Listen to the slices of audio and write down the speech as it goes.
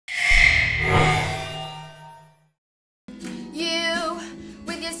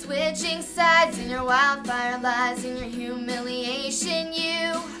switching sides in your wildfire lies, in your humiliation.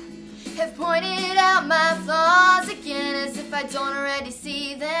 You have pointed out my flaws again as if I don't already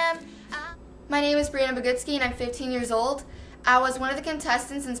see them. My name is Breanna Bogucki and I'm 15 years old. I was one of the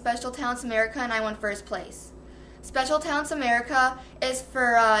contestants in Special Talents America and I won first place. Special Talents America is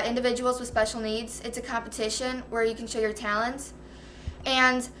for individuals with special needs. It's a competition where you can show your talents.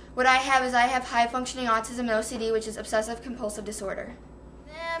 And what I have is I have high functioning autism and OCD, which is obsessive compulsive disorder.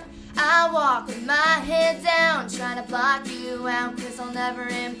 I walk with my head down, trying to block you out, 'cause I'll never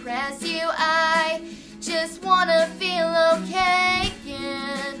impress you. I just wanna feel okay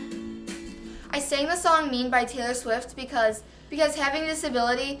again. I sang the song Mean by Taylor Swift because having a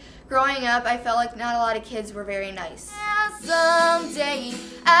disability, growing up, I felt like not a lot of kids were very nice. Someday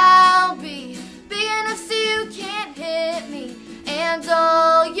I'll be big enough so you can't hit me, and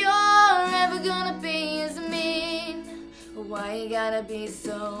all you're ever gonna be is mean. Why you gotta be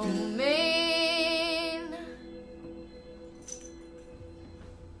so mean?